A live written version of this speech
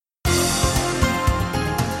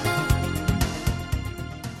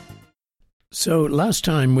So last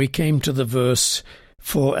time we came to the verse,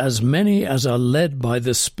 "For as many as are led by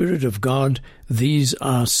the Spirit of God, these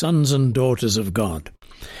are sons and daughters of God."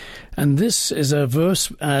 And this is a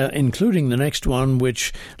verse, including the next one,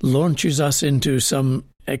 which launches us into some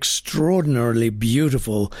extraordinarily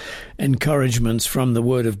beautiful encouragements from the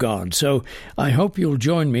Word of God. So I hope you'll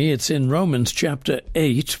join me. It's in Romans chapter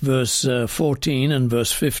 8, verse 14 and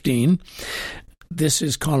verse 15. This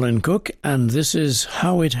is Colin Cook, and this is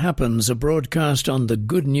How It Happens, a broadcast on the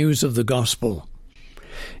good news of the gospel.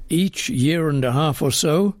 Each year and a half or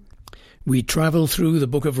so, we travel through the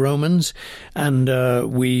book of Romans, and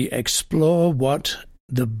we explore what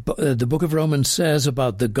the book of Romans says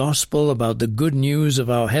about the gospel, about the good news of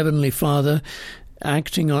our Heavenly Father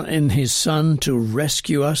acting in His Son to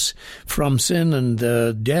rescue us from sin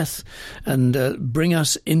and death and bring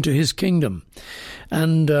us into His kingdom.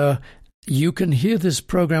 And you can hear this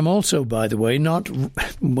program also, by the way,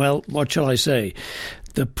 what shall I say?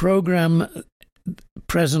 The program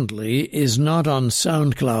presently is not on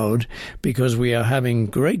SoundCloud because we are having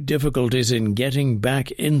great difficulties in getting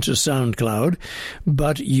back into SoundCloud,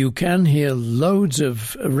 but you can hear loads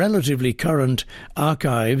of relatively current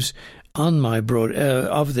archives on my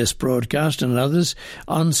of this broadcast and others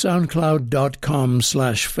on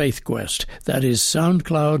soundcloud.com/faithquest. That is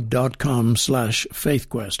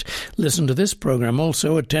soundcloud.com/faithquest. Listen to this program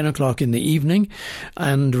also at 10 o'clock in the evening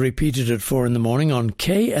and repeated at 4 in the morning on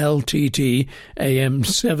KLTT AM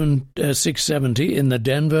 670 in the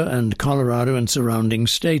Denver and Colorado and surrounding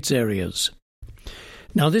states areas.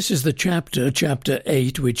 Now this is the chapter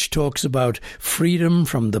 8, which talks about freedom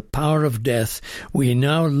from the power of death. We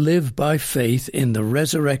now live by faith in the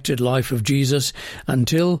resurrected life of Jesus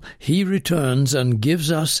until He returns and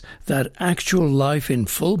gives us that actual life in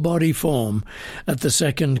full body form at the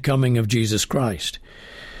second coming of Jesus Christ.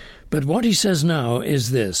 But what he says now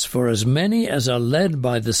is this: "For as many as are led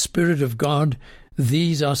by the Spirit of God,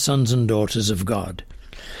 these are sons and daughters of God."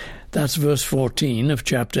 That's verse 14 of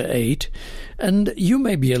chapter 8. And you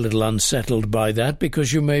may be a little unsettled by that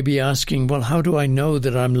because you may be asking, well, how do I know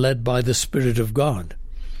that I'm led by the Spirit of God?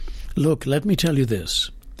 Look, let me tell you this.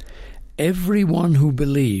 Everyone who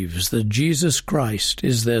believes that Jesus Christ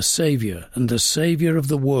is their Savior and the Savior of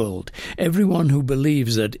the world, everyone who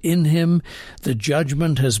believes that in Him the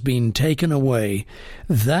judgment has been taken away,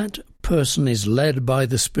 that person is led by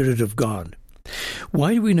the Spirit of God.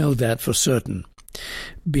 Why do we know that for certain?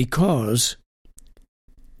 Because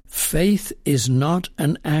faith is not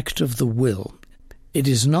an act of the will. It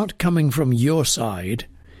is not coming from your side.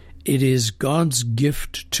 It is God's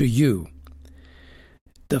gift to you.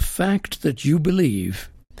 The fact that you believe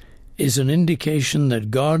is an indication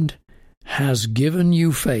that God has given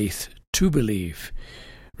you faith to believe.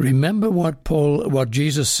 Remember what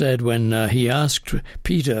Jesus said when he asked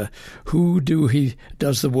Peter, "Who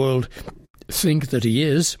does the world think that He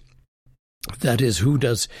is?" That is, who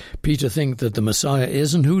does Peter think that the Messiah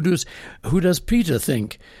is, and who does Peter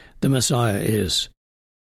think the Messiah is?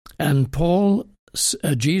 And Peter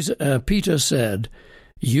said,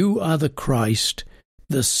 "You are the Christ,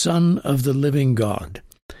 the Son of the living God."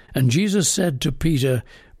 And Jesus said to Peter,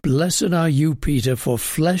 "Blessed are you, Peter, for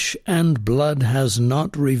flesh and blood has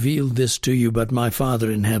not revealed this to you, but my Father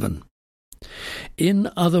in heaven." In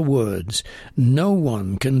other words, no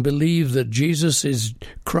one can believe that Jesus is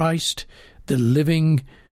Christ, the living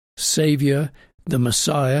Savior, the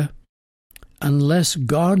Messiah, unless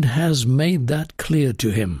God has made that clear to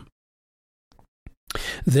him.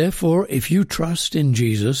 Therefore, if you trust in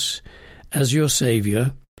Jesus as your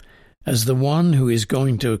Savior, as the one who is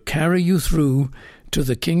going to carry you through to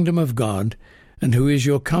the kingdom of God, and who is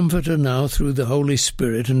your comforter now through the Holy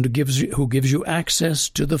Spirit, and who gives you access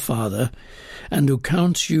to the Father, and who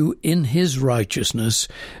counts you in His righteousness,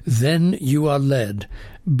 then you are led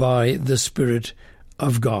by the Spirit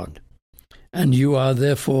of God. And you are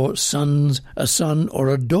therefore a son or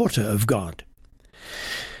a daughter of God.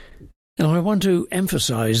 Now I want to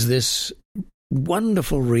emphasize this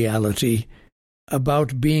wonderful reality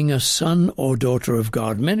about being a son or daughter of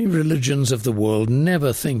God. Many religions of the world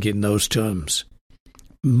never think in those terms.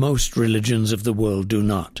 Most religions of the world do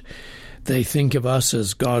not. They think of us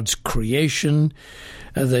as God's creation.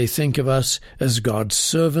 They think of us as God's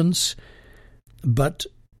servants. But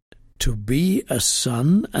to be a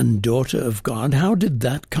son and daughter of God, how did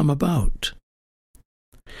that come about?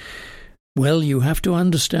 Well, you have to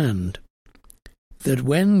understand that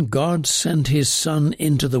when God sent His Son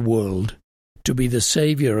into the world to be the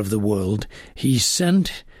Savior of the world, He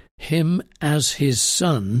sent Him as His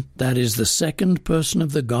Son, that is the second person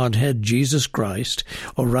of the Godhead, Jesus Christ,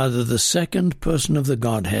 or rather the second person of the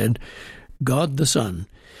Godhead, God the Son,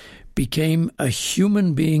 became a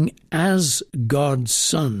human being as God's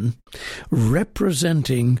Son,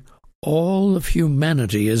 representing all of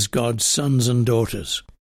humanity as God's sons and daughters.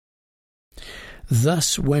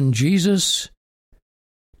 Thus, when Jesus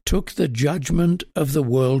took the judgment of the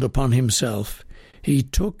world upon himself, he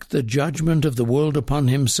took the judgment of the world upon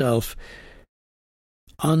himself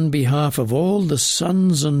on behalf of all the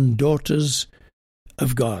sons and daughters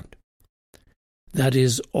of God. That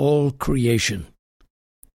is, all creation.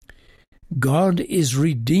 God is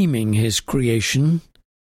redeeming his creation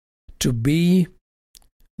to be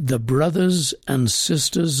the brothers and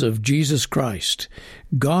sisters of Jesus Christ.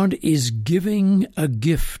 God is giving a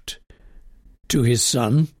gift to his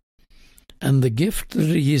Son, and the gift that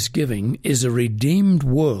he is giving is a redeemed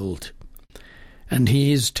world. And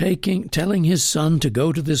he is telling his Son to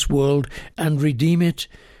go to this world and redeem it,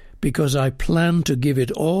 because I plan to give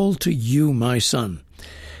it all to you, my Son.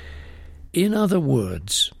 In other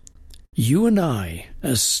words, you and I,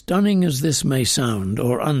 as stunning as this may sound,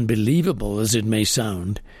 or unbelievable as it may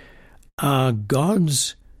sound, are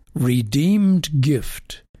God's redeemed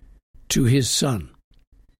gift to his Son.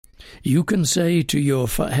 You can say to your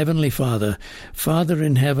Heavenly Father, Father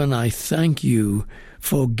in heaven, I thank you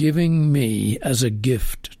for giving me as a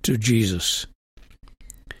gift to Jesus.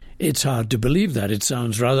 It's hard to believe that. It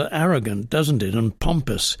sounds rather arrogant, doesn't it, and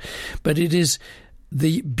pompous. But it is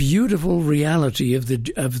the beautiful reality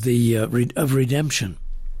of redemption.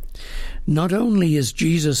 Not only is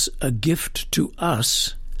Jesus a gift to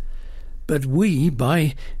us, but we,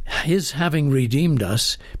 by his having redeemed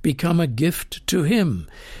us, become a gift to him,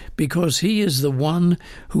 because he is the one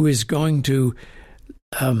who is going to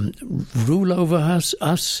rule over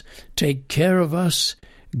us, take care of us,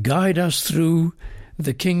 guide us through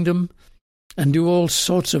the kingdom, and do all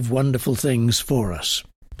sorts of wonderful things for us.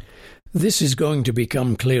 This is going to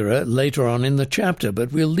become clearer later on in the chapter,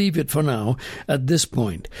 but we'll leave it for now at this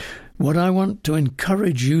point. What I want to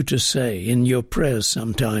encourage you to say in your prayers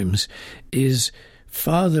sometimes is,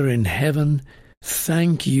 Father in heaven,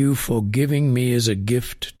 thank you for giving me as a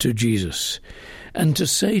gift to Jesus. And to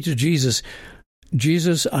say to Jesus,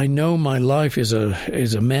 Jesus, I know my life is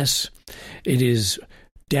a mess. It is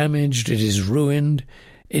damaged, it is ruined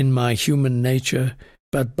in my human nature,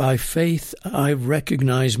 but by faith I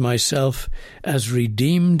recognize myself as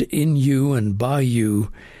redeemed in you and by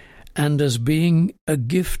you, and as being a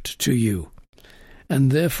gift to you.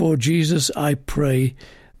 And therefore, Jesus, I pray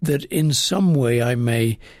that in some way I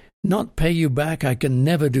may not pay you back, I can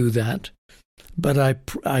never do that, but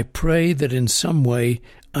I pray that in some way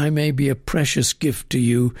I may be a precious gift to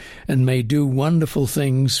you and may do wonderful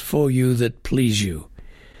things for you that please you.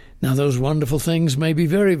 Now, those wonderful things may be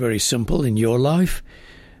very, very simple in your life.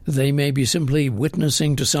 They may be simply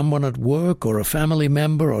witnessing to someone at work or a family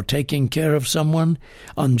member or taking care of someone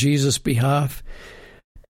on Jesus' behalf.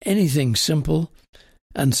 Anything simple.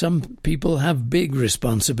 And some people have big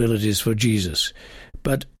responsibilities for Jesus.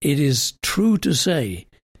 But it is true to say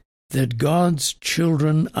that God's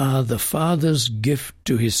children are the Father's gift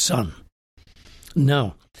to his Son.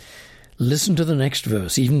 Now, listen to the next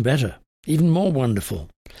verse, even better, even more wonderful.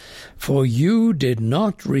 For you did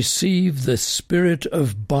not receive the spirit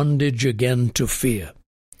of bondage again to fear.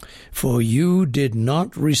 For you did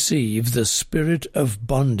not receive the spirit of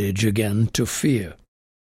bondage again to fear.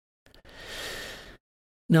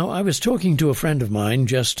 Now, I was talking to a friend of mine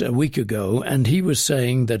just a week ago, and he was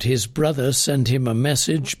saying that his brother sent him a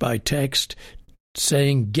message by text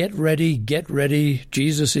saying, get ready,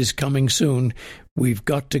 Jesus is coming soon, we've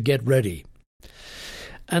got to get ready.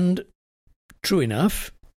 And true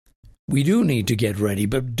enough, we do need to get ready,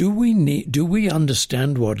 but do we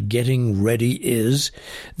understand what getting ready is?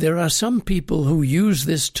 There are some people who use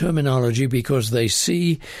this terminology because they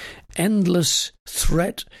see endless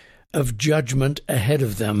threat of judgment ahead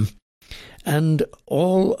of them, and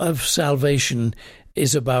all of salvation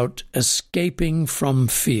is about escaping from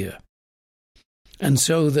fear. And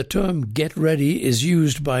so the term get ready is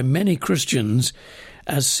used by many Christians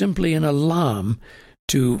as simply an alarm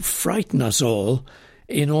to frighten us all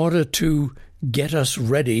in order to get us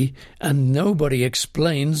ready, and nobody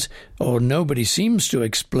explains, or nobody seems to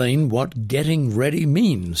explain, what getting ready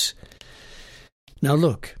means. Now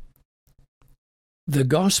look, the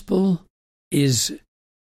gospel is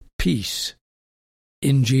peace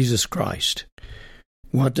in Jesus Christ.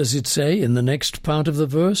 What does it say in the next part of the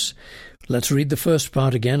verse? Let's read the first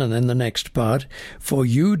part again and then the next part. For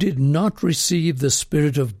you did not receive the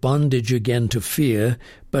spirit of bondage again to fear,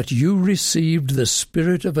 but you received the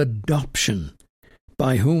spirit of adoption,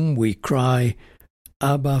 by whom we cry,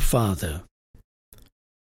 Abba, Father.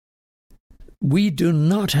 we do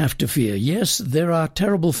not have to fear. Yes, there are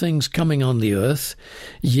terrible things coming on the earth.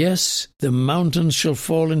 Yes, the mountains shall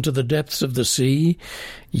fall into the depths of the sea.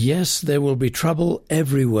 Yes, there will be trouble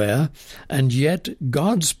everywhere. And yet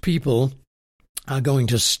God's people are going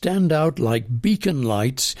to stand out like beacon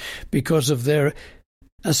lights because of their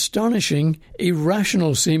astonishing,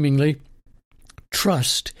 irrational seemingly,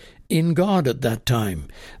 trust in God at that time,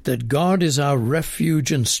 that God is our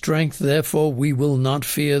refuge and strength, therefore we will not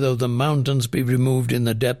fear though the mountains be removed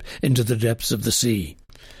into the depths of the sea.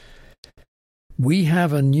 We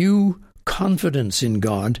have a new confidence in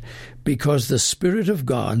God because the Spirit of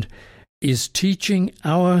God is teaching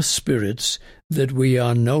our spirits that we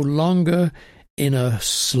are no longer in a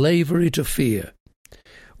slavery to fear.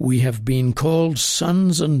 We have been called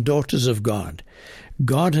sons and daughters of God.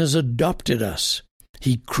 God has adopted us.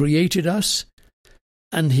 He created us,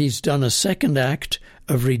 and He's done a second act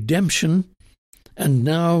of redemption, and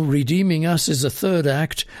now redeeming us is a third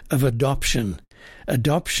act of adoption.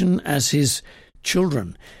 Adoption as His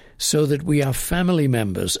children, so that we are family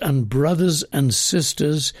members and brothers and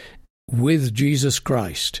sisters with Jesus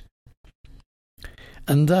Christ.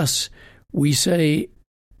 And thus we say,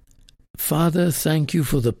 Father, thank you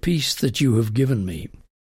for the peace that you have given me.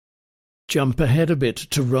 Jump ahead a bit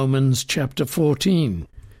to Romans chapter 14,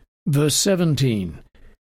 verse 17.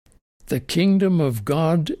 The kingdom of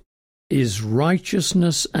God is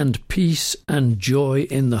righteousness and peace and joy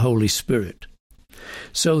in the Holy Spirit.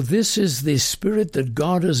 So this is the Spirit that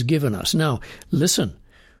God has given us. Now, listen,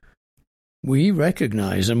 we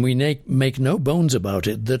recognize, and we make no bones about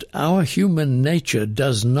it, that our human nature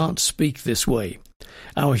does not speak this way.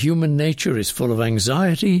 Our human nature is full of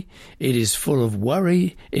anxiety, it is full of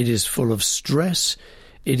worry, it is full of stress,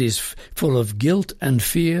 it is full of guilt and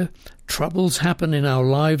fear. Troubles happen in our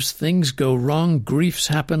lives, things go wrong, griefs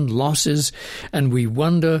happen, losses, and we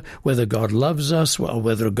wonder whether God loves us or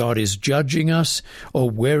whether God is judging us or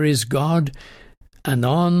where is God, and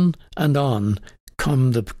on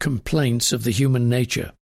come the complaints of the human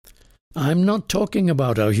nature. I'm not talking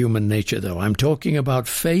about our human nature, though. I'm talking about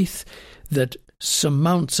faith that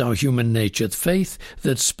surmounts our human nature, faith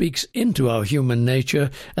that speaks into our human nature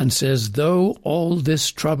and says, though all this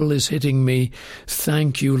trouble is hitting me,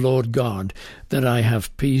 thank you, Lord God, that I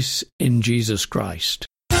have peace in Jesus Christ.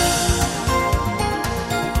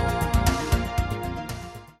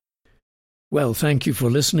 Well, thank you for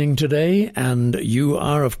listening today, and you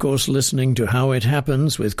are, of course, listening to How It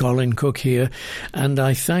Happens with Colin Cook here, and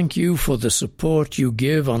I thank you for the support you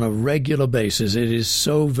give on a regular basis. It is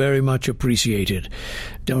so very much appreciated.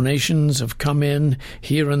 Donations have come in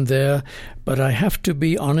here and there, but I have to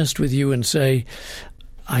be honest with you and say,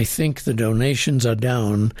 I think the donations are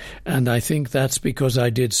down, and I think that's because I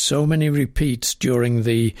did so many repeats during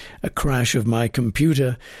the crash of my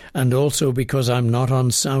computer, and also because I'm not on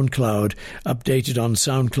SoundCloud, updated on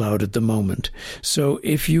SoundCloud at the moment. So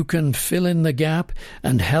if you can fill in the gap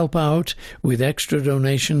and help out with extra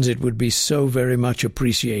donations, it would be so very much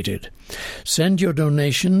appreciated. Send your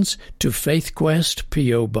donations to FaithQuest,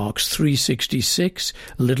 P.O. Box 366,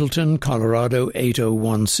 Littleton, Colorado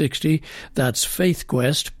 80160. That's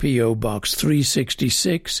FaithQuest, P.O. Box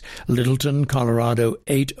 366, Littleton, Colorado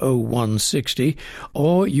 80160.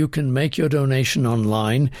 Or you can make your donation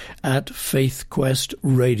online at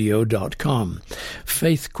faithquestradio.com.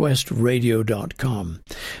 faithquestradio.com.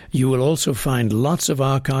 You will also find lots of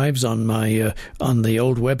archives on my on the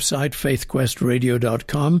old website,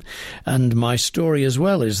 faithquestradio.com. And my story as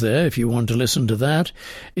well is there if you want to listen to that.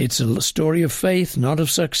 It's a story of faith, not of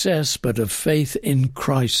success, but of faith in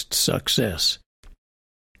Christ's success.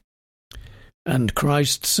 And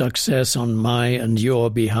Christ's success on my and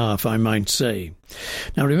your behalf, I might say.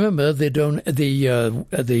 Now remember,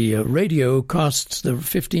 the radio costs, the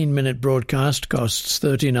 15-minute broadcast costs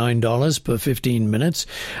 $39 per 15 minutes,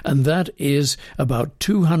 and that is about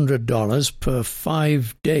 $200 per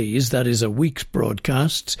 5 days. That is a week's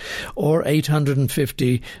broadcasts, or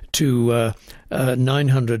 $850 to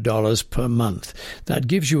 $900 per month. That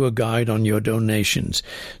gives you a guide on your donations.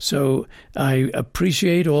 So I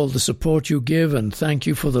appreciate all the support you give, and thank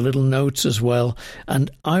you for the little notes as well.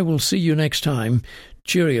 And I will see you next time.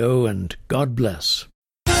 Cheerio and God bless.